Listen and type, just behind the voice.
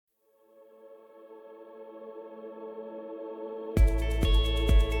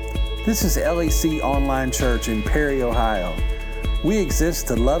This is LEC Online Church in Perry, Ohio. We exist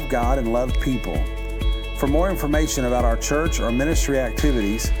to love God and love people. For more information about our church or ministry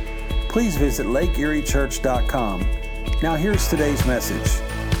activities, please visit lakeeriechurch.com. Now here's today's message.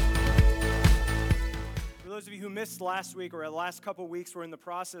 For those of you who missed last week or the last couple weeks, we're in the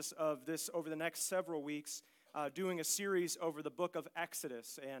process of this over the next several weeks, doing a series over the book of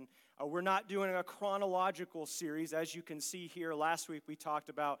Exodus. And we're not doing a chronological series. As you can see here, last week we talked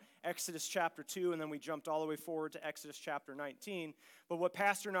about Exodus chapter 2, and then we jumped all the way forward to Exodus chapter 19. But what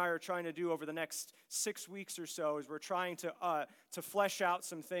Pastor and I are trying to do over the next 6 weeks or so is we're trying to flesh out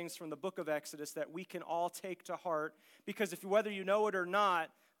some things from the book of Exodus that we can all take to heart. Because whether you know it or not,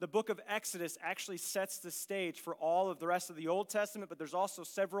 the book of Exodus actually sets the stage for all of the rest of the Old Testament, but there's also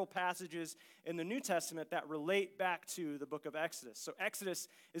several passages in the New Testament that relate back to the book of Exodus. So Exodus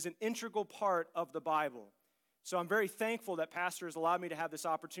is an integral part of the Bible. So I'm very thankful that Pastor has allowed me to have this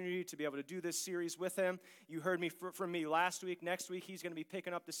opportunity to be able to do this series with him. You heard me from me last week. Next week, he's going to be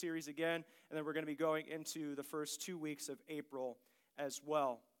picking up the series again, and then we're going to be going into the first 2 weeks of April as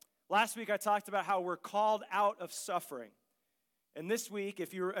well. Last week, I talked about how we're called out of suffering. And this week,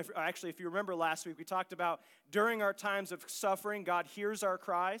 if you remember last week, we talked about during our times of suffering, God hears our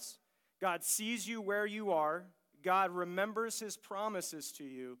cries, God sees you where you are, God remembers his promises to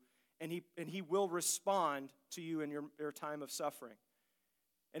you, and he will respond to you in your time of suffering.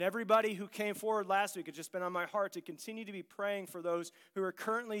 And everybody who came forward last week, it's just been on my heart to continue to be praying for those who are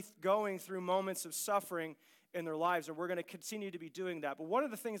currently going through moments of suffering in their lives, and we're going to continue to be doing that. But one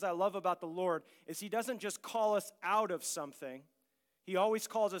of the things I love about the Lord is he doesn't just call us out of something. He always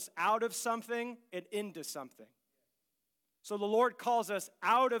calls us out of something and into something. So the Lord calls us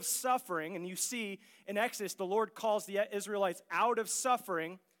out of suffering, and you see in Exodus, the Lord calls the Israelites out of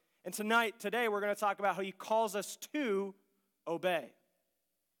suffering. And today, we're going to talk about how he calls us to obey.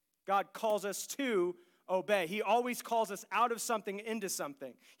 God calls us to obey. He always calls us out of something into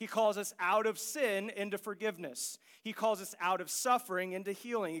something. He calls us out of sin into forgiveness. He calls us out of suffering into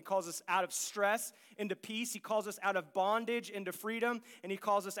healing. He calls us out of stress into peace. He calls us out of bondage into freedom. And he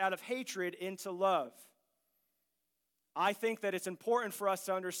calls us out of hatred into love. I think that it's important for us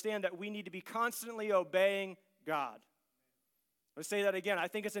to understand that we need to be constantly obeying God. Let's say that again. I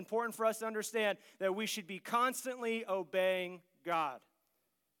think it's important for us to understand that we should be constantly obeying God.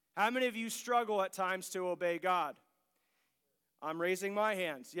 How many of you struggle at times to obey God? I'm raising my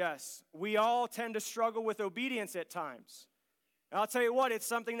hands, yes. We all tend to struggle with obedience at times. And I'll tell you what, it's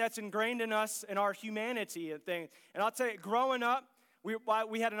something that's ingrained in us, in our humanity and things. And I'll tell you, growing up,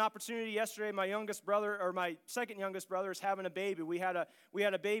 we had an opportunity yesterday. My second youngest brother is having a baby. We had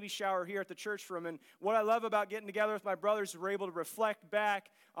a baby shower here at the church for him. And what I love about getting together with my brothers is we're able to reflect back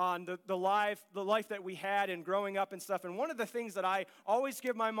on the life that we had and growing up and stuff. And one of the things that I always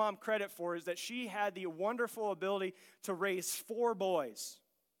give my mom credit for is that she had the wonderful ability to raise 4 boys.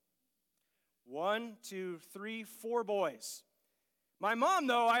 1, 2, 3, 4 boys. My mom,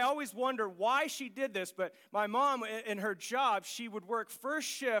 though, I always wonder why she did this, but my mom, in her job, she would work first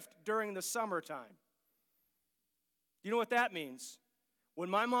shift during the summertime. You know what that means? When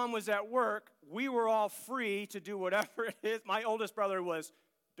my mom was at work, we were all free to do whatever it is. My oldest brother was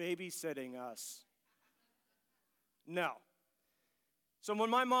babysitting us. No. So when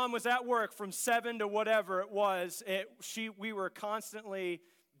my mom was at work from 7 to whatever it was, we were constantly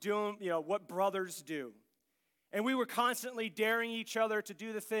doing, what brothers do. And we were constantly daring each other to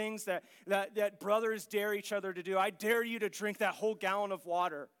do the things that brothers dare each other to do. I dare you to drink that whole gallon of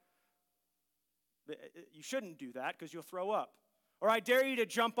water. You shouldn't do that because you'll throw up. Or I dare you to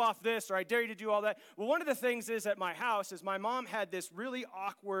jump off this, or I dare you to do all that. Well, one of the things is at my house is my mom had this really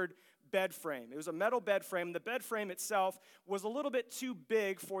awkward bed frame. It was a metal bed frame. The bed frame itself was a little bit too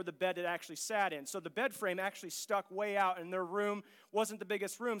big for the bed it actually sat in. So the bed frame actually stuck way out, and their room wasn't the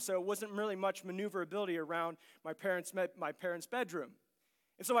biggest room, so it wasn't really much maneuverability around my parents' bedroom.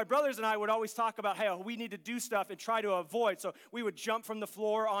 And so my brothers and I would always talk about, hey, we need to do stuff and try to avoid. So we would jump from the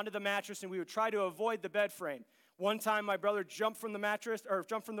floor onto the mattress, and we would try to avoid the bed frame. One time my brother jumped from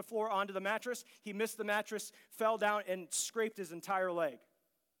the floor onto the mattress. He missed the mattress, fell down, and scraped his entire leg.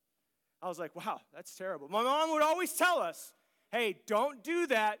 I was like, wow, that's terrible. My mom would always tell us, hey, don't do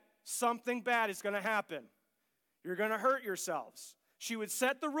that. Something bad is going to happen. You're going to hurt yourselves. She would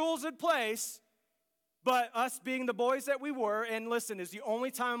set the rules in place, but us being the boys that we were, and listen, is the only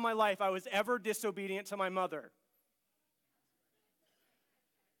time in my life I was ever disobedient to my mother.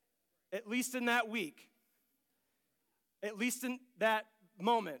 At least in that week. At least in that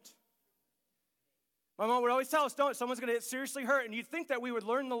moment. My mom would always tell us, don't, someone's going to get seriously hurt. And you'd think that we would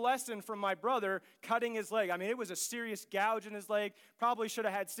learn the lesson from my brother cutting his leg. I mean, it was a serious gouge in his leg. Probably should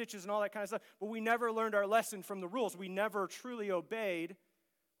have had stitches and all that kind of stuff. But we never learned our lesson from the rules. We never truly obeyed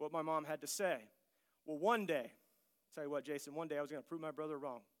what my mom had to say. Well, one day, I'll tell you what, Jason, one day I was going to prove my brother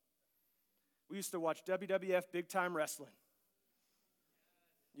wrong. We used to watch WWF Big Time Wrestling.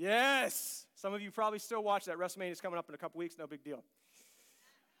 Yes! Some of you probably still watch that. WrestleMania is coming up in a couple weeks. No big deal.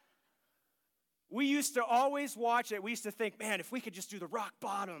 We used to always watch it. We used to think, man, if we could just do the rock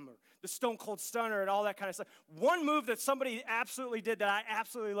bottom or the Stone Cold Stunner and all that kind of stuff. One move that somebody absolutely did that I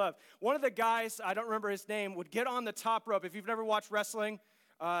absolutely love. One of the guys, I don't remember his name, would get on the top rope. If you've never watched wrestling,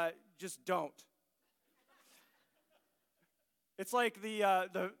 just don't. It's like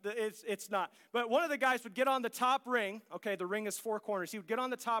it's not. But one of the guys would get on the top ring. Okay, the ring is 4 corners. He would get on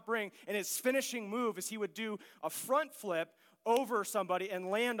the top ring, and his finishing move is he would do a front flip over somebody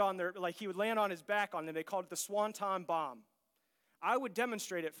and land on he would land on his back on them. They called it the Swanton Bomb. I would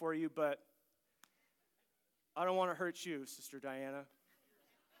demonstrate it for you, but I don't want to hurt you, Sister Diana.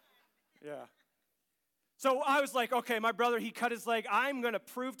 Yeah. So I was like, okay, my brother, he cut his leg. I'm going to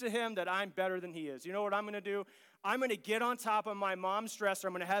prove to him that I'm better than he is. You know what I'm going to do? I'm going to get on top of my mom's dresser.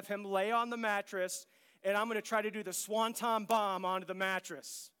 I'm going to have him lay on the mattress, and I'm going to try to do the Swanton Bomb onto the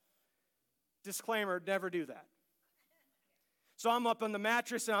mattress. Disclaimer, never do that. So I'm up on the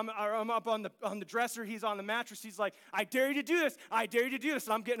mattress, and I'm up on the dresser. He's on the mattress. He's like, I dare you to do this. I dare you to do this.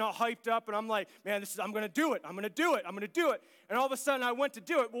 And I'm getting all hyped up, and I'm like, man, I'm going to do it. I'm going to do it. I'm going to do it. And all of a sudden, I went to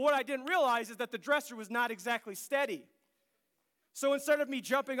do it. But what I didn't realize is that the dresser was not exactly steady. So instead of me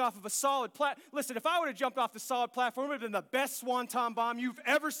jumping off of a solid platform, listen, if I would have jumped off the solid platform, it would have been the best Swanton Bomb you've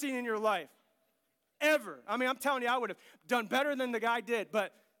ever seen in your life. Ever. I mean, I'm telling you, I would have done better than the guy did,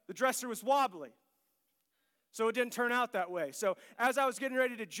 but the dresser was wobbly. So it didn't turn out that way. So as I was getting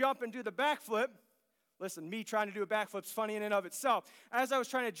ready to jump and do the backflip, listen, me trying to do a backflip is funny in and of itself. As I was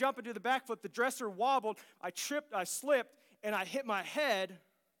trying to jump and do the backflip, the dresser wobbled. I tripped, I slipped, and I hit my head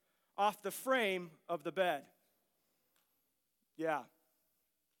off the frame of the bed. Yeah.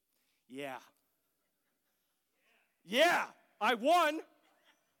 I won.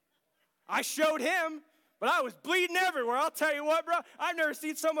 I showed him. But I was bleeding everywhere. I'll tell you what, bro. I've never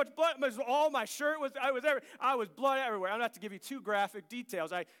seen so much blood. All my shirt I was blood everywhere. I'm not to give you too graphic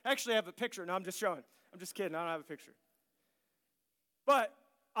details. I actually have a picture. No, I'm just showing. I'm just kidding. I don't have a picture. But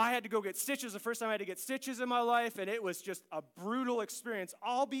I had to go get stitches. The first time I had to get stitches in my life, and it was just a brutal experience,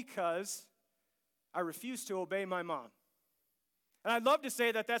 all because I refused to obey my mom. And I'd love to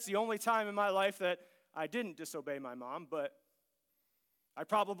say that that's the only time in my life that I didn't disobey my mom, but I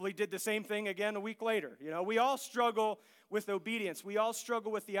probably did the same thing again a week later. You know, we all struggle with obedience. We all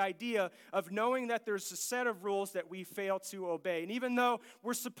struggle with the idea of knowing that there's a set of rules that we fail to obey. And even though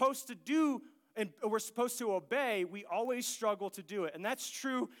we're supposed to do and we're supposed to obey, we always struggle to do it. And that's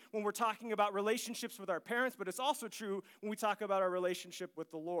true when we're talking about relationships with our parents, but it's also true when we talk about our relationship with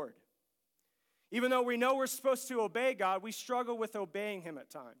the Lord. Even though we know we're supposed to obey God, we struggle with obeying Him at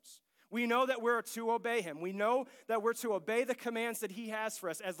times. We know that we're to obey Him. We know that we're to obey the commands that He has for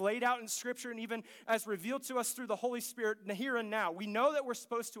us, as laid out in Scripture and even as revealed to us through the Holy Spirit here and now. We know that we're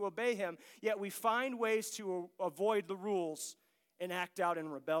supposed to obey Him, yet we find ways to avoid the rules and act out in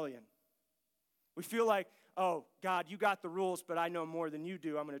rebellion. We feel like, oh, God, you got the rules, but I know more than you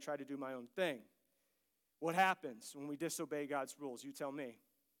do. I'm going to try to do my own thing. What happens when we disobey God's rules? You tell me.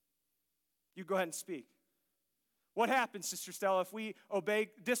 You go ahead and speak. What happens, Sister Stella, if we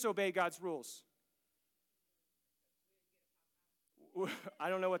disobey God's rules? I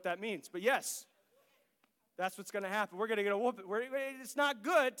don't know what that means, but yes, that's what's going to happen. We're going to get a whooping. It's not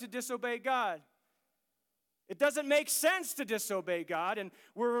good to disobey God. It doesn't make sense to disobey God, and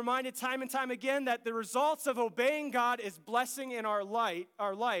we're reminded time and time again that the results of obeying God is blessing in our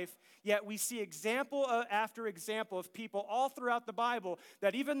life, yet we see example after example of people all throughout the Bible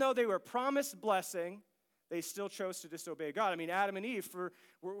that even though they were promised blessing, they still chose to disobey God. I mean, Adam and Eve, for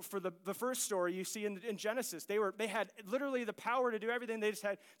the first story you see in Genesis, they had literally the power to do everything. They just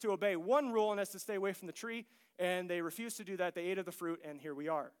had to obey one rule, and that's to stay away from the tree, and they refused to do that. They ate of the fruit, and here we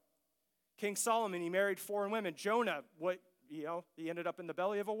are. King Solomon, he married foreign women. Jonah, he ended up in the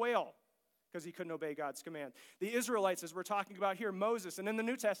belly of a whale because he couldn't obey God's command. The Israelites, as we're talking about here, Moses, and in the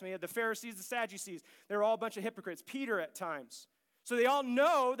New Testament, you had the Pharisees, the Sadducees. They were all a bunch of hypocrites. Peter at times. So they all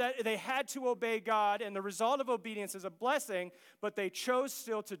know that they had to obey God, and the result of obedience is a blessing, but they chose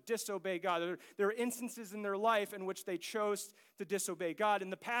still to disobey God. There are instances in their life in which they chose to disobey God.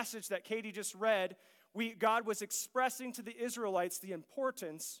 In the passage that Katie just read, God was expressing to the Israelites the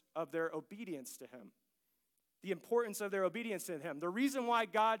importance of their obedience to Him. the importance of their obedience to him. The reason why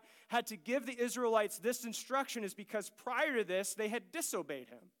God had to give the Israelites this instruction is because prior to this, they had disobeyed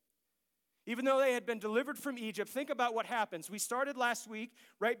him. Even though they had been delivered from Egypt, think about what happens. We started last week,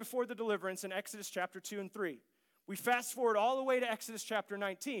 right before the deliverance, in Exodus chapter 2 and 3. We fast forward all the way to Exodus chapter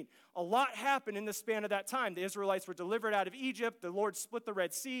 19. A lot happened in the span of that time. The Israelites were delivered out of Egypt. The Lord split the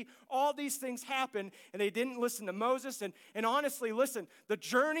Red Sea. All these things happened, and they didn't listen to Moses. And honestly, listen, the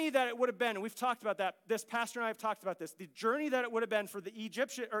journey that it would have been, and we've talked about that, this pastor and I have talked about this, the journey that it would have been for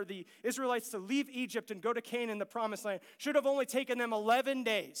the Israelites to leave Egypt and go to Canaan, the promised land, should have only taken them 11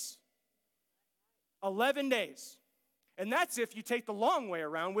 days. 11 days. And that's if you take the long way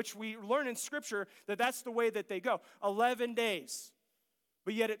around, which we learn in Scripture that that's the way that they go. 11 days.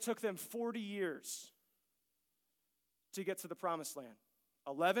 But yet it took them 40 years to get to the promised land.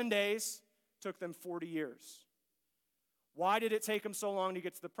 11 days took them 40 years. Why did it take them so long to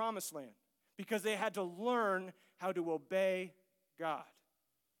get to the promised land? Because they had to learn how to obey God.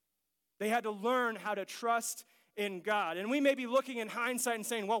 They had to learn how to trust in God. And we may be looking in hindsight and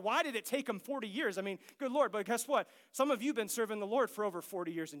saying, well, why did it take them 40 years? I mean, good Lord, but guess what? Some of you have been serving the Lord for over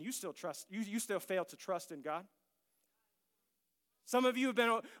 40 years and you still fail to trust in God. Some of you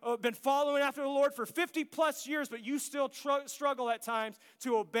have been following after the Lord for 50 plus years, but you still struggle at times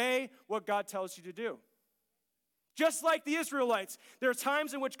to obey what God tells you to do. Just like the Israelites, there are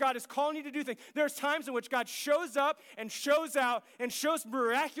times in which God is calling you to do things. There's times in which God shows up and shows out and shows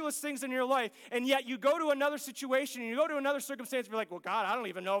miraculous things in your life, and yet you go to another situation and you go to another circumstance and you're like, well, God, I don't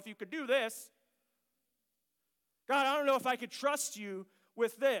even know if you could do this. God, I don't know if I could trust you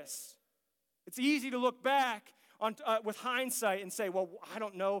with this. It's easy to look back with hindsight and say, well, I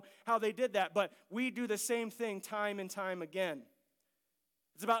don't know how they did that, but we do the same thing time and time again.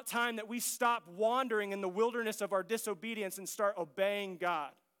 It's about time that we stop wandering in the wilderness of our disobedience and start obeying God.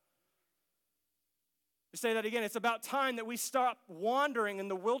 To say that again, it's about time that we stop wandering in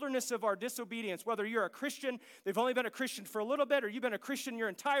the wilderness of our disobedience. Whether you're a Christian, they've only been a Christian for a little bit, or you've been a Christian your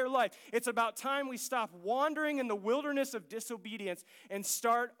entire life, it's about time we stop wandering in the wilderness of disobedience and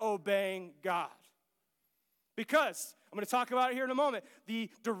start obeying God. Because, I'm going to talk about it here in a moment, the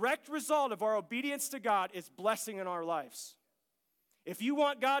direct result of our obedience to God is blessing in our lives. If you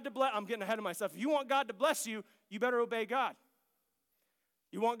want God to bless, I'm getting ahead of myself. If you want God to bless you, you better obey God.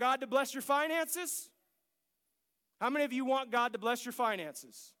 You want God to bless your finances? How many of you want God to bless your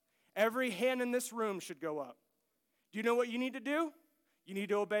finances? Every hand in this room should go up. Do you know what you need to do? You need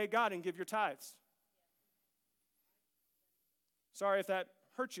to obey God and give your tithes. Sorry if that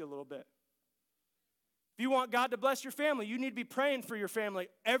hurt you a little bit. If you want God to bless your family, you need to be praying for your family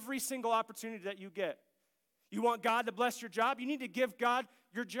every single opportunity that you get. You want God to bless your job? You need to give God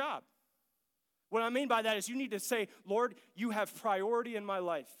your job. What I mean by that is you need to say, Lord, you have priority in my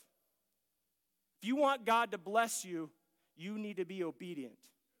life. If you want God to bless you, you need to be obedient.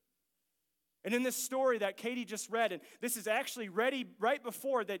 And in this story that Katie just read, and this is actually ready right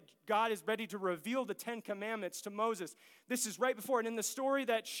before that God is ready to reveal the 10 Commandments to Moses. This is right before, and in the story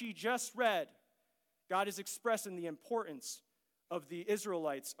that she just read, God is expressing the importance of the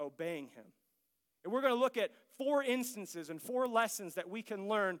Israelites obeying him. And we're going to look at 4 instances and 4 lessons that we can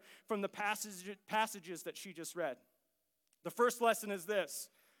learn from the passages that she just read. The first lesson is this.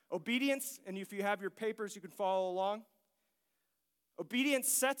 Obedience, and if you have your papers, you can follow along. Obedience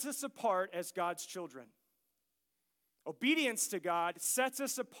sets us apart as God's children. Obedience to God sets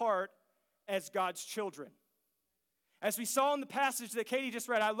us apart as God's children. As we saw in the passage that Katie just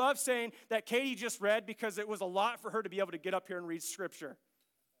read, I love saying that Katie just read because it was a lot for her to be able to get up here and read Scripture.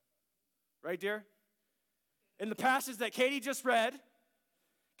 Right, dear? In the passage that Katie just read,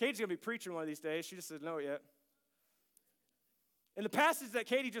 Katie's going to be preaching one of these days. She just doesn't know it yet. In the passage that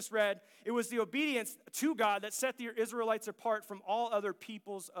Katie just read, it was the obedience to God that set the Israelites apart from all other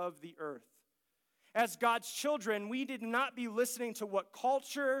peoples of the earth. As God's children, we did not be listening to what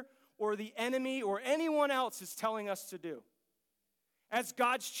culture or the enemy or anyone else is telling us to do. As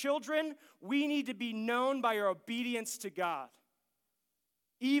God's children, we need to be known by our obedience to God.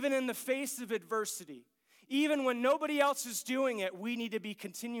 Even in the face of adversity, even when nobody else is doing it, we need to be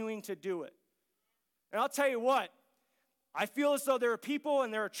continuing to do it. And I'll tell you what, I feel as though there are people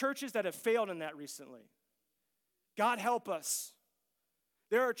and there are churches that have failed in that recently. God help us.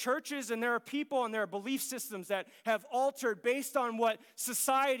 There are churches and there are people and there are belief systems that have altered based on what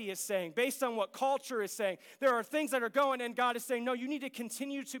society is saying, based on what culture is saying. There are things that are going and God is saying, no, you need to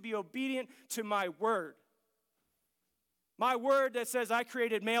continue to be obedient to my word. My word that says I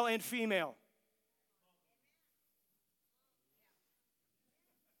created male and female.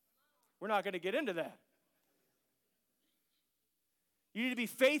 We're not going to get into that. You need to be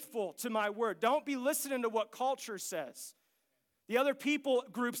faithful to my word. Don't be listening to what culture says. The other people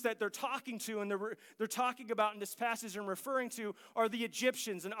groups that they're talking to and they're talking about in this passage and referring to are the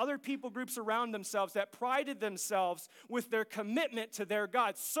Egyptians and other people groups around themselves that prided themselves with their commitment to their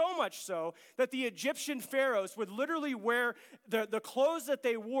God. So much so that the Egyptian pharaohs would literally wear the clothes that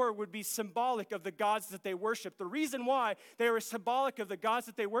they wore would be symbolic of the gods that they worshiped. The reason why they were symbolic of the gods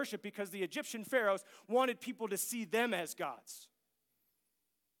that they worshiped because the Egyptian pharaohs wanted people to see them as gods.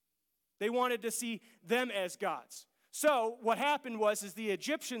 They wanted to see them as gods. So what happened was the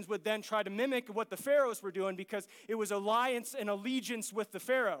Egyptians would then try to mimic what the pharaohs were doing because it was alliance and allegiance with the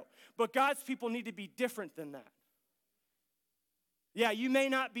pharaoh. But God's people need to be different than that. Yeah, you may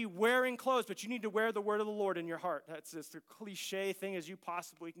not be wearing clothes, but you need to wear the word of the Lord in your heart. That's as cliche thing as you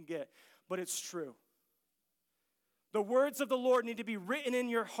possibly can get, but it's true. The words of the Lord need to be written in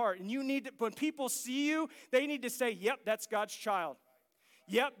your heart, and you need to, when people see you, they need to say, "Yep, that's God's child.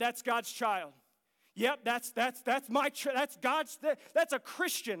 Yep, that's God's child. Yep, that's God's, that's a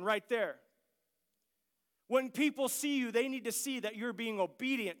Christian right there." When people see you, they need to see that you're being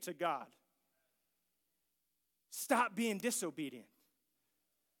obedient to God. Stop being disobedient.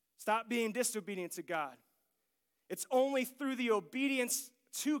 Stop being disobedient to God. It's only through the obedience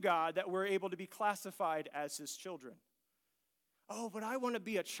to God that we're able to be classified as his children. Oh, but I want to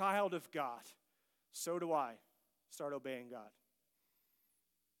be a child of God. So do I. Start obeying God.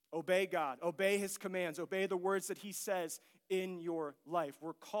 Obey God. Obey his commands. Obey the words that he says in your life.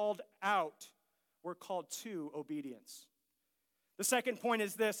 We're called out. We're called to obedience. The second point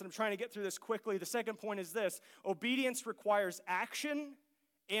is this, and I'm trying to get through this quickly. The second point is this. Obedience requires action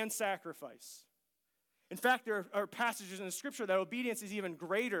and sacrifice. In fact, there are passages in the scripture that obedience is even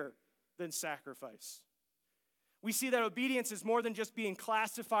greater than sacrifice. We see that obedience is more than just being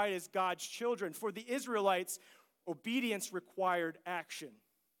classified as God's children. For the Israelites, obedience required action.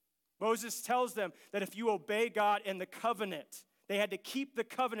 Moses tells them that if you obey God and the covenant, they had to keep the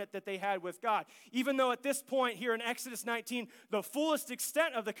covenant that they had with God. Even though at this point here in Exodus 19, the fullest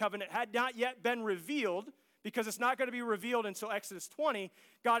extent of the covenant had not yet been revealed, because it's not going to be revealed until Exodus 20,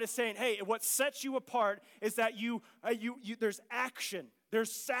 God is saying, hey, what sets you apart is that there's action,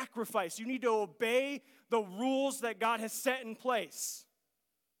 there's sacrifice. You need to obey the rules that God has set in place.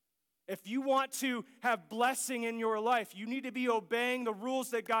 If you want to have blessing in your life, you need to be obeying the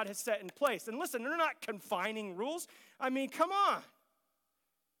rules that God has set in place. And listen, they're not confining rules. I mean, come on.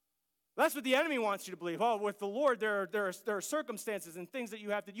 That's what the enemy wants you to believe. Oh, with the Lord, there are circumstances and things that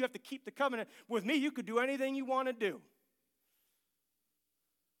you have to keep the covenant. With me, you could do anything you want to do.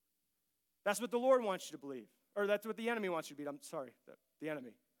 That's what the Lord wants you to believe. Or that's what the enemy wants you to believe. I'm sorry, the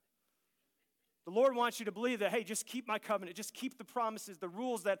enemy. The Lord wants you to believe that, hey, just keep my covenant. Just keep the promises, the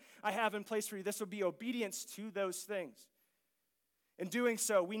rules that I have in place for you. This will be obedience to those things. In doing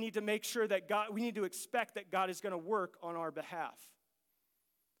so, we need to make sure that we need to expect that God is going to work on our behalf.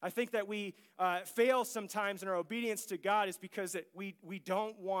 I think that we fail sometimes in our obedience to God is because we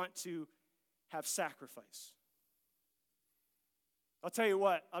don't want to have sacrifice. I'll tell you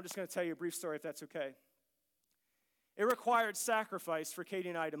what, I'm just going to tell you a brief story if that's okay. It required sacrifice for Katie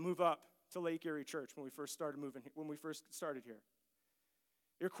and I to move up to Lake Erie Church when we first started here.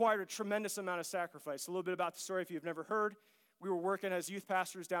 It required a tremendous amount of sacrifice. A little bit about the story if you've never heard. We were working as youth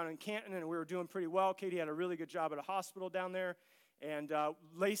pastors down in Canton, and we were doing pretty well. Katie had a really good job at a hospital down there, and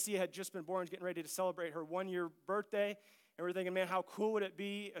Lacey had just been born, getting ready to celebrate her 1-year birthday, and we're thinking, man, how cool would it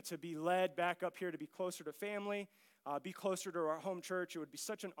be to be led back up here to be closer to family, be closer to our home church. It would be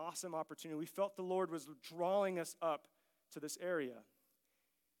such an awesome opportunity. We felt the Lord was drawing us up to this area.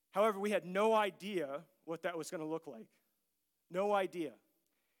 However, we had no idea what that was going to look like. No idea.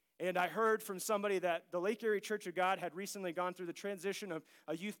 And I heard from somebody that the Lake Erie Church of God had recently gone through the transition of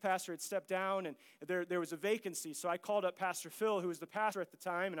a youth pastor had stepped down, and there was a vacancy. So I called up Pastor Phil, who was the pastor at the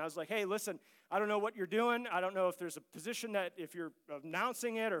time, and I was like, hey, listen, I don't know what you're doing. I don't know if there's a position that if you're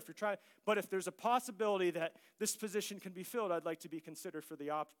announcing it or if you're trying, but if there's a possibility that this position can be filled, I'd like to be considered for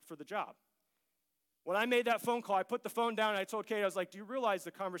the job. When I made that phone call, I put the phone down and I told Kate, I was like, do you realize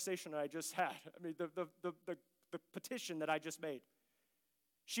the conversation that I just had? I mean, the petition that I just made.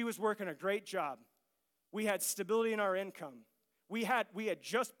 She was working a great job. We had stability in our income. We had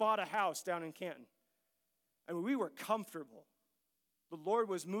just bought a house down in Canton. I mean, we were comfortable. The Lord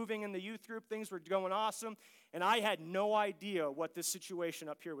was moving in the youth group. Things were going awesome. And I had no idea what this situation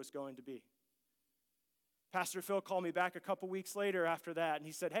up here was going to be. Pastor Phil called me back a couple weeks later after that, and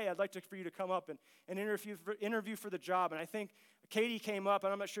he said, hey, I'd like for you to come up and interview for the job. And I think Katie came up,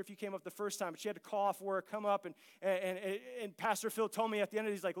 and I'm not sure if you came up the first time, but she had to call off work, come up, and Pastor Phil told me at the end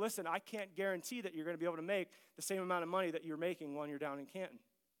of it, he's like, listen, I can't guarantee that you're going to be able to make the same amount of money that you're making when you're down in Canton.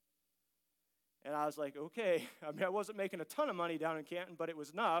 And I was like, okay. I mean, I wasn't making a ton of money down in Canton, but it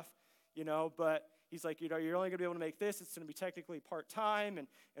was enough, but he's like, you're only going to be able to make this. It's going to be technically part-time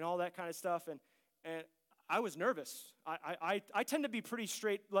and all that kind of stuff. And I was nervous. I tend to be pretty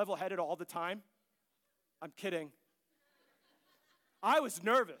straight, level-headed all the time. I'm kidding. I was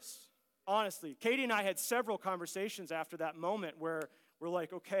nervous, honestly. Katie and I had several conversations after that moment where we're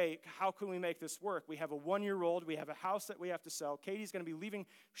like, okay, how can we make this work? We have a 1-year-old. We have a house that we have to sell. Katie's going to be leaving.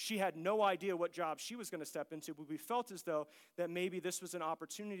 She had no idea what job she was going to step into, but we felt as though that maybe this was an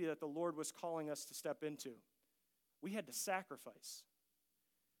opportunity that the Lord was calling us to step into. We had to sacrifice.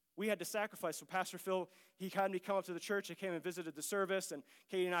 We had to sacrifice. So Pastor Phil, he had me come up to the church. He came and visited the service, and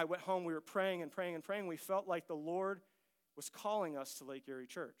Katie and I went home. We were praying and praying and praying. We felt like the Lord was calling us to Lake Erie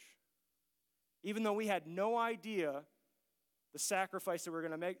Church. Even though we had no idea the sacrifice that we're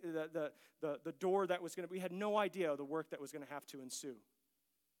going to make, the door that was going to, we had no idea the work that was going to have to ensue.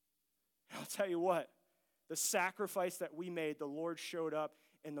 And I'll tell you what, the sacrifice that we made, the Lord showed up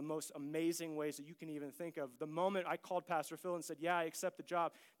in the most amazing ways that you can even think of. The moment I called Pastor Phil and said, yeah, I accept the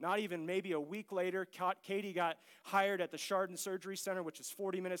job, not even maybe a week later, Katie got hired at the Chardon Surgery Center, which is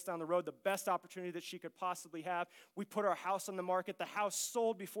 40 minutes down the road, the best opportunity that she could possibly have. We put our house on the market. The house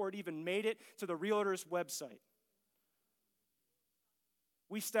sold before it even made it to the realtor's website.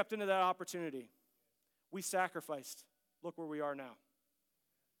 We stepped into that opportunity. We sacrificed. Look where we are now.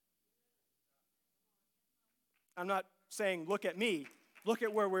 I'm not saying, look at me. Look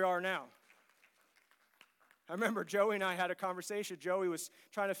at where we are now. I remember Joey and I had a conversation. Joey was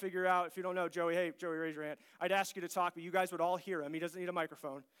trying to figure out, if you don't know Joey, hey, Joey, raise your hand. I'd ask you to talk, but you guys would all hear him. He doesn't need a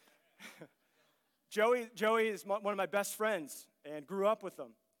microphone. Joey is one of my best friends and grew up with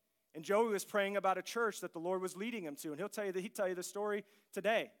him. And Joey was praying about a church that the Lord was leading him to. And he'd tell you the story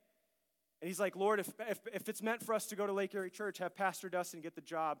today. And he's like, Lord, if it's meant for us to go to Lake Erie Church, have Pastor Dustin get the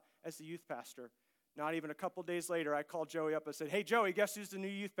job as the youth pastor. Not even a couple days later, I called Joey up and said, hey, Joey, guess who's the new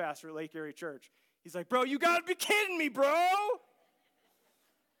youth pastor at Lake Erie Church? He's like, bro, you got to be kidding me, bro.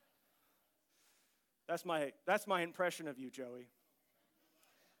 That's my impression of you, Joey.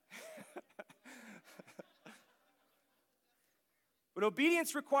 But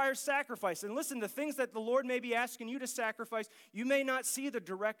obedience requires sacrifice. And listen, the things that the Lord may be asking you to sacrifice, you may not see the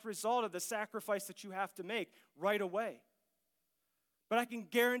direct result of the sacrifice that you have to make right away. But I can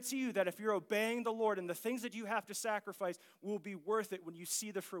guarantee you that if you're obeying the Lord and the things that you have to sacrifice will be worth it when you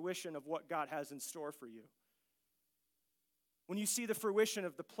see the fruition of what God has in store for you. When you see the fruition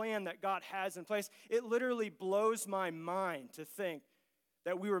of the plan that God has in place, it literally blows my mind to think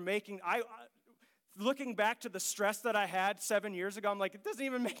that we were making, looking back to the stress that I had 7 years ago, I'm like, it doesn't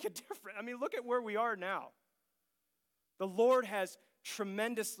even make a difference. I mean, look at where we are now. The Lord has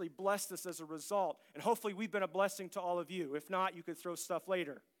tremendously blessed us as a result. And hopefully we've been a blessing to all of you. If not, you could throw stuff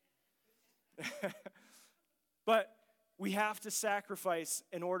later. But we have to sacrifice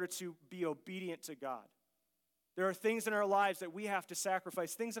in order to be obedient to God. There are things in our lives that we have to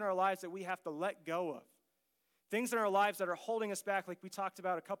sacrifice, things in our lives that we have to let go of. Things in our lives that are holding us back, like we talked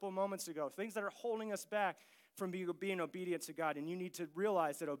about a couple of moments ago. Things that are holding us back from being obedient to God. And you need to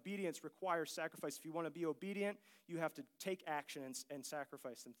realize that obedience requires sacrifice. If you want to be obedient, you have to take action and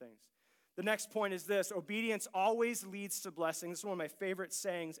sacrifice some things. The next point is this: obedience always leads to blessing. This is one of my favorite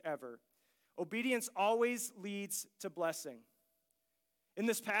sayings ever. Obedience always leads to blessing. In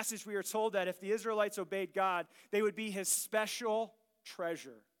this passage, we are told that if the Israelites obeyed God, they would be his special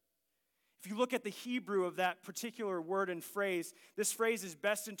treasure. If you look at the Hebrew of that particular word and phrase, this phrase is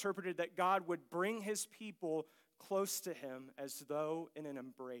best interpreted that God would bring his people close to him as though in an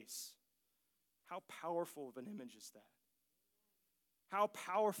embrace. How powerful of an image is that? How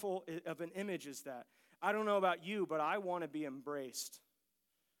powerful of an image is that? I don't know about you, but I want to be embraced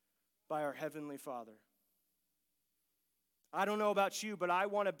by our Heavenly Father. I don't know about you, but I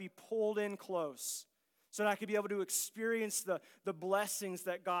want to be pulled in close so that I can be able to experience the blessings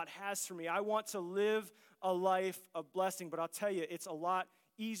that God has for me. I want to live a life of blessing, but I'll tell you, it's a lot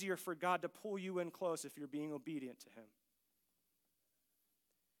easier for God to pull you in close if you're being obedient to him.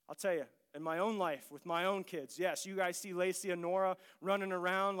 I'll tell you, in my own life, with my own kids, yes, you guys see Lacey and Nora running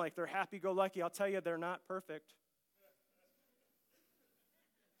around like they're happy-go-lucky. I'll tell you, they're not perfect.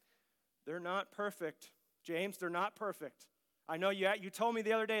 They're not perfect. James, they're not perfect. I know you told me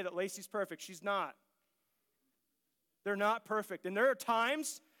the other day that Lacey's perfect. She's not. They're not perfect. And there are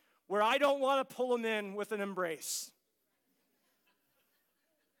times where I don't want to pull them in with an embrace.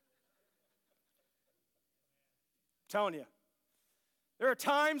 I'm telling you, there are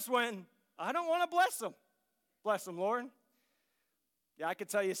times when I don't want to bless them. Bless them, Lord. Yeah, I could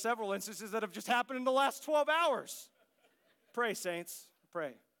tell you several instances that have just happened in the last 12 hours. Pray, saints,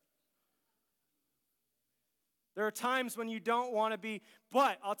 pray. There are times when you don't want to be,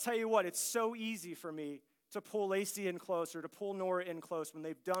 but I'll tell you what, it's so easy for me to pull Lacey in close or to pull Nora in close when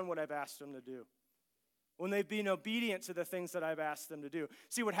they've done what I've asked them to do. When they've been obedient to the things that I've asked them to do.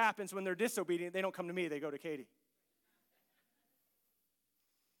 See what happens when they're disobedient, they don't come to me, they go to Katie.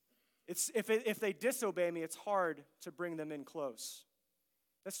 If they disobey me, it's hard to bring them in close.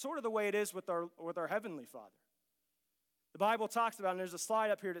 That's sort of the way it is with our Heavenly Father. The Bible talks about, and there's a slide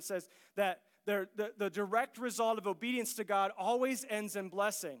up here that says that the direct result of obedience to God always ends in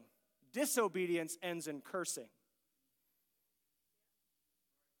blessing. Disobedience ends in cursing.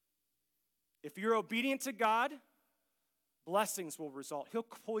 If you're obedient to God, blessings will result. He'll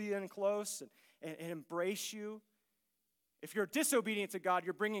pull you in close and embrace you. If you're disobedient to God,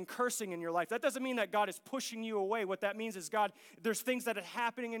 you're bringing cursing in your life. That doesn't mean that God is pushing you away. What that means is there's things that are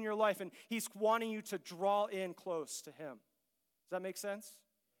happening in your life, and He's wanting you to draw in close to Him. Does that make sense?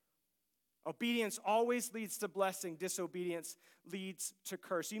 Obedience always leads to blessing. Disobedience leads to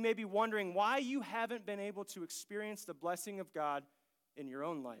curse. You may be wondering why you haven't been able to experience the blessing of God in your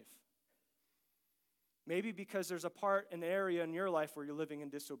own life. Maybe because there's an area in your life where you're living in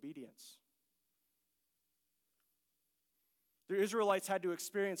disobedience. The Israelites had to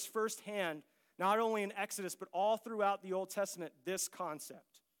experience firsthand, not only in Exodus, but all throughout the Old Testament, this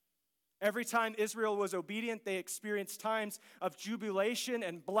concept. Every time Israel was obedient, they experienced times of jubilation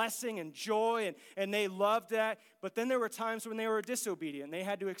and blessing and joy, and they loved that. But then there were times when they were disobedient. They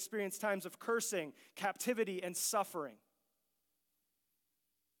had to experience times of cursing, captivity, and suffering.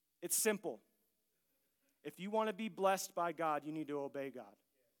 It's simple. If you want to be blessed by God, you need to obey God.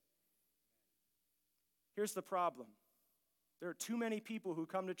 Here's the problem. There are too many people who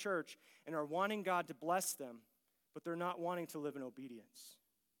come to church and are wanting God to bless them, but they're not wanting to live in obedience.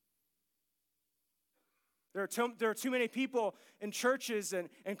 There are too many people in churches and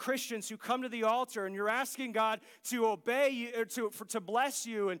Christians who come to the altar, and you're asking God to obey you, or to bless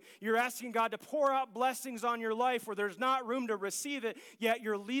you, and you're asking God to pour out blessings on your life where there's not room to receive it, yet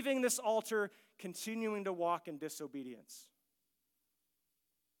you're leaving this altar continuing to walk in disobedience.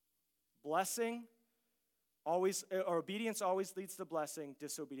 Obedience always leads to blessing.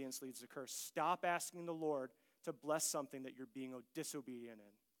 Disobedience leads to curse. Stop asking the Lord to bless something that you're being disobedient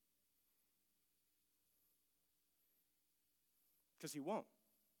in. Because He won't.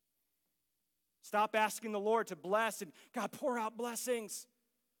 Stop asking the Lord to bless and God pour out blessings.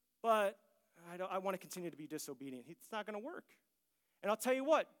 But I want to continue to be disobedient. It's not going to work. And I'll tell you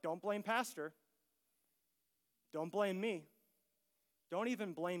what, don't blame Pastor. Don't blame me. Don't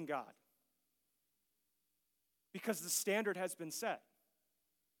even blame God. Because the standard has been set.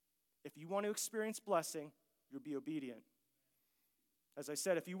 If you want to experience blessing, you'll be obedient. As I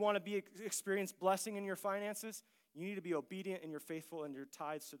said, if you want to experience blessing in your finances, you need to be obedient and you're faithful in your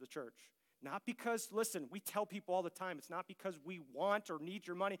tithes to the church. Not because, listen, we tell people all the time, it's not because we want or need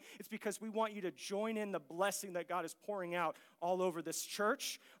your money. It's because we want you to join in the blessing that God is pouring out all over this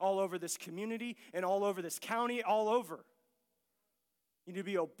church, all over this community, and all over this county, all over. You need to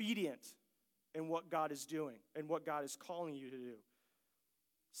be obedient in what God is doing and what God is calling you to do.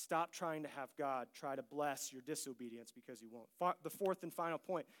 Stop trying to have God try to bless your disobedience because He won't. The fourth and final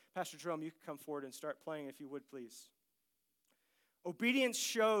point, Pastor Jerome, you can come forward and start playing if you would, please. Obedience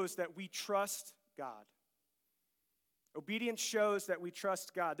shows that we trust God. Obedience shows that we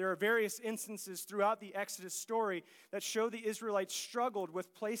trust God. There are various instances throughout the Exodus story that show the Israelites struggled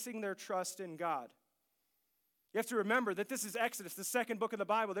with placing their trust in God. You have to remember that this is Exodus, the second book of the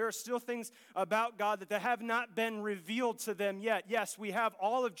Bible. There are still things about God that have not been revealed to them yet. Yes, we have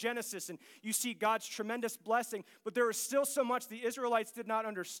all of Genesis, and you see God's tremendous blessing, but there is still so much the Israelites did not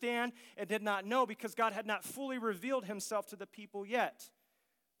understand and did not know because God had not fully revealed Himself to the people yet.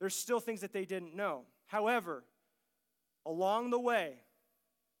 There's still things that they didn't know. However, along the way,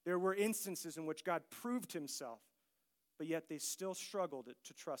 there were instances in which God proved Himself, but yet they still struggled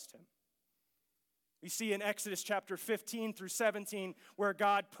to trust Him. You see in Exodus chapter 15 through 17 where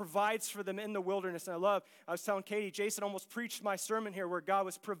God provides for them in the wilderness. And I was telling Katie, Jason almost preached my sermon here where God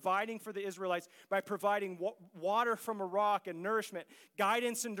was providing for the Israelites by providing water from a rock and nourishment,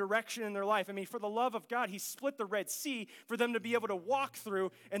 guidance and direction in their life. I mean, for the love of God, he split the Red Sea for them to be able to walk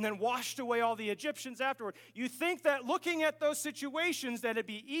through and then washed away all the Egyptians afterward. You think that looking at those situations that it'd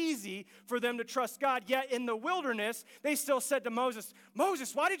be easy for them to trust God, yet in the wilderness, they still said to Moses,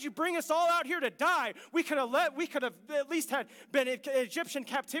 Moses, why did you bring us all out here to die? We could have at least had been in Egyptian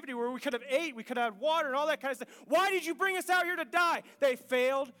captivity where we could have ate, we could have had water and all that kind of stuff. Why did you bring us out here to die? They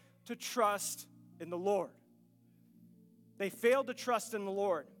failed to trust in the Lord. They failed to trust in the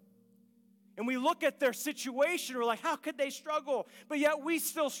Lord. And we look at their situation, we're like, how could they struggle? But yet we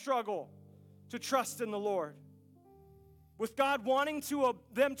still struggle to trust in the Lord. With God wanting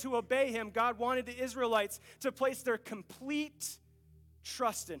them to obey him, God wanted the Israelites to place their complete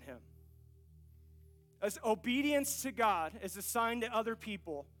trust in him. As obedience to God is a sign to other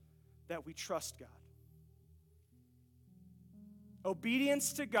people that we trust God.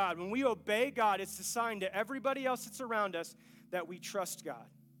 Obedience to God, when we obey God, it's a sign to everybody else that's around us that we trust God.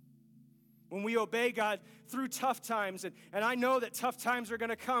 When we obey God through tough times, and I know that tough times are going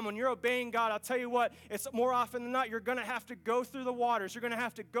to come. When you're obeying God, I'll tell you what, it's more often than not, you're going to have to go through the waters. You're going to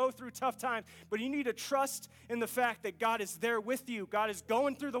have to go through tough times. But you need to trust in the fact that God is there with you. God is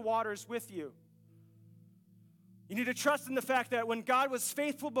going through the waters with you. You need to trust in the fact that when God was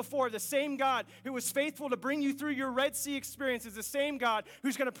faithful before, the same God who was faithful to bring you through your Red Sea experience is the same God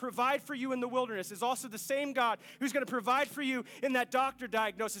who's going to provide for you in the wilderness, is also the same God who's going to provide for you in that doctor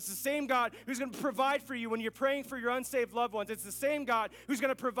diagnosis, the same God who's going to provide for you when you're praying for your unsaved loved ones. It's the same God who's going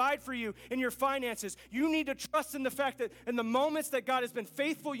to provide for you in your finances. You need to trust in the fact that in the moments that God has been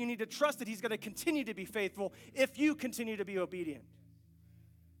faithful, you need to trust that he's going to continue to be faithful if you continue to be obedient.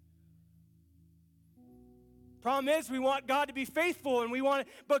 Problem is, we want God to be faithful,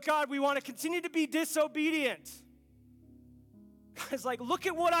 but God, we want to continue to be disobedient. God's like, look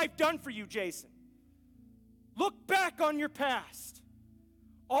at what I've done for you, Jason. Look back on your past.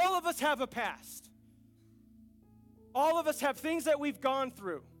 All of us have a past. All of us have things that we've gone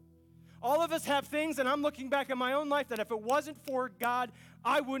through. All of us have things, and I'm looking back at my own life, that if it wasn't for God,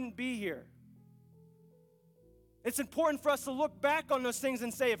 I wouldn't be here. It's important for us to look back on those things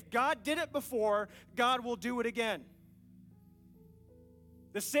and say, if God did it before, God will do it again.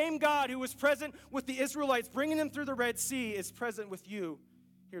 The same God who was present with the Israelites, bringing them through the Red Sea, is present with you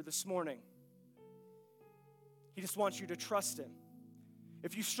here this morning. He just wants you to trust him.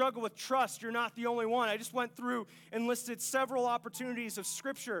 If you struggle with trust, you're not the only one. I just went through and listed several opportunities of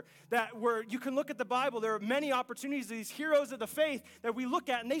Scripture that where you can look at the Bible. There are many opportunities, these heroes of the faith that we look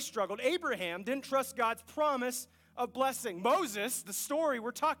at, and they struggled. Abraham didn't trust God's promise of blessing. Moses, the story,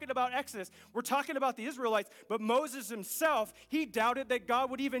 we're talking about Exodus. We're talking about the Israelites, but Moses himself, he doubted that God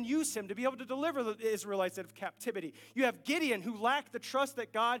would even use him to be able to deliver the Israelites out of captivity. You have Gideon, who lacked the trust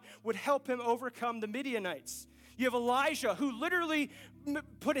that God would help him overcome the Midianites. You have Elijah, who literally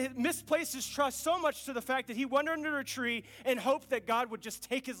misplaced his trust so much to the fact that he went under a tree and hoped that God would just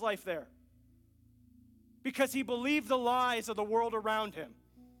take his life there because he believed the lies of the world around him.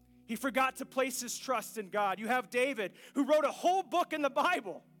 He forgot to place his trust in God. You have David, who wrote a whole book in the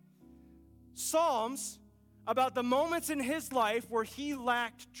Bible, Psalms, about the moments in his life where he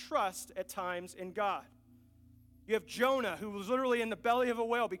lacked trust at times in God. You have Jonah, who was literally in the belly of a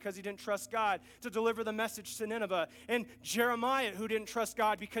whale because he didn't trust God to deliver the message to Nineveh. And Jeremiah, who didn't trust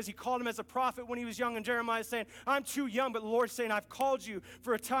God because he called him as a prophet when he was young. And Jeremiah saying, I'm too young, but the Lord's saying, I've called you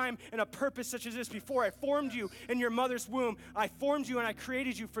for a time and a purpose such as this. Before I formed you in your mother's womb, I formed you and I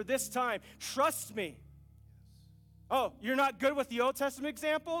created you for this time. Trust me. Oh, you're not good with the Old Testament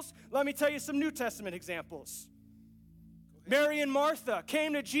examples? Let me tell you some New Testament examples. Mary and Martha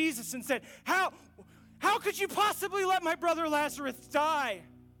came to Jesus and said, How could you possibly let my brother Lazarus die?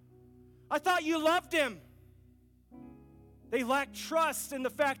 I thought you loved him. They lacked trust in the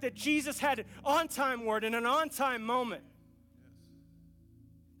fact that Jesus had an on-time word and an on-time moment.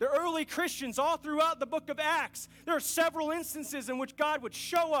 The early Christians, all throughout the book of Acts, there are several instances in which God would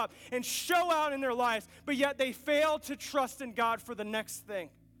show up and show out in their lives, but yet they failed to trust in God for the next thing.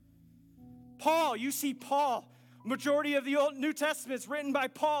 Paul, you see Paul. Majority of the Old New Testament is written by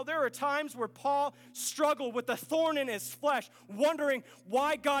Paul. There are times where Paul struggled with a thorn in his flesh, wondering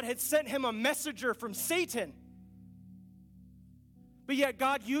why God had sent him a messenger from Satan. But yet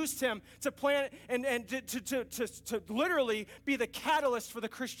God used him to plant and to literally be the catalyst for the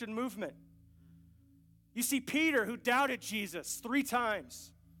Christian movement. You see Peter, who doubted Jesus 3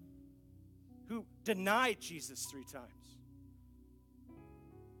 times, who denied Jesus 3 times,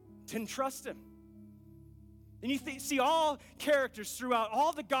 didn't trust him. And you see all characters throughout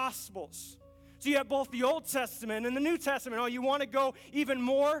all the Gospels. So you have both the Old Testament and the New Testament. Oh, you want to go even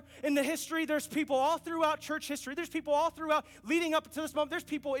more in the history? There's people all throughout church history. There's people all throughout leading up to this moment. There's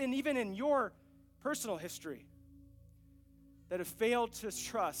people even in your personal history that have failed to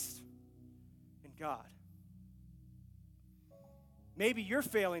trust in God. Maybe you're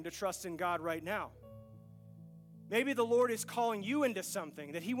failing to trust in God right now. Maybe the Lord is calling you into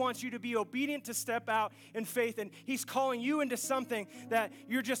something, that he wants you to be obedient to step out in faith, and he's calling you into something that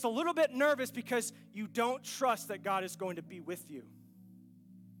you're just a little bit nervous because you don't trust that God is going to be with you.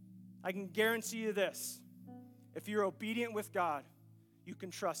 I can guarantee you this. If you're obedient with God, you can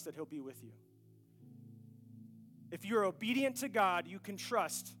trust that he'll be with you. If you're obedient to God, you can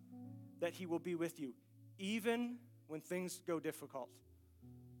trust that he will be with you, even when things go difficult,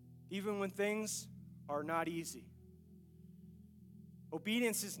 even when things are not easy.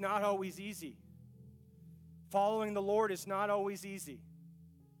 Obedience is not always easy. Following the Lord is not always easy.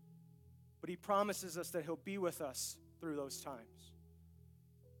 But he promises us that he'll be with us through those times.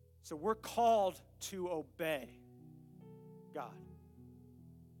 So we're called to obey God.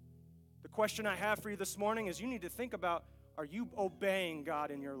 The question I have for you this morning is you need to think about, are you obeying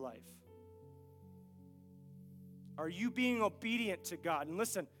God in your life? Are you being obedient to God? And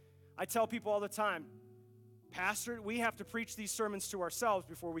listen, I tell people all the time, Pastor, we have to preach these sermons to ourselves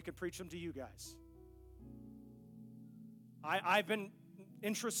before we can preach them to you guys. I've been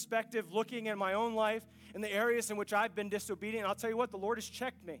introspective, looking at my own life and the areas in which I've been disobedient. I'll tell you what, the Lord has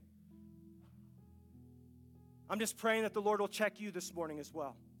checked me. I'm just praying that the Lord will check you this morning as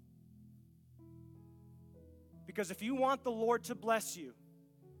well. Because if you want the Lord to bless you,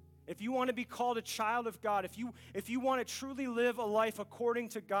 if you want to be called a child of God, if you want to truly live a life according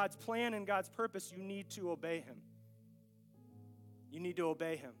to God's plan and God's purpose, you need to obey him. You need to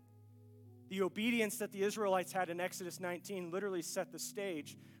obey him. The obedience that the Israelites had in Exodus 19 literally set the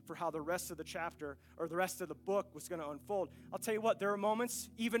stage for how the rest of the chapter or the rest of the book was going to unfold. I'll tell you what, there are moments,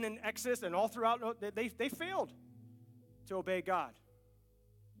 even in Exodus and all throughout, they failed to obey God.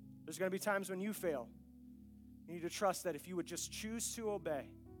 There's going to be times when you fail. You need to trust that if you would just choose to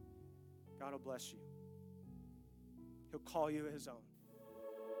obey, God will bless you. He'll call you his own.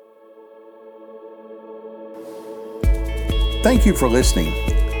 Thank you for listening.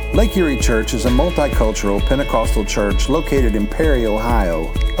 Lake Erie Church is a multicultural Pentecostal church located in Perry,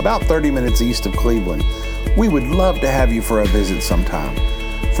 Ohio, about 30 minutes east of Cleveland. We would love to have you for a visit sometime.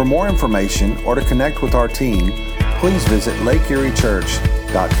 For more information or to connect with our team, please visit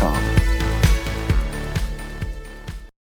lakeeriechurch.com.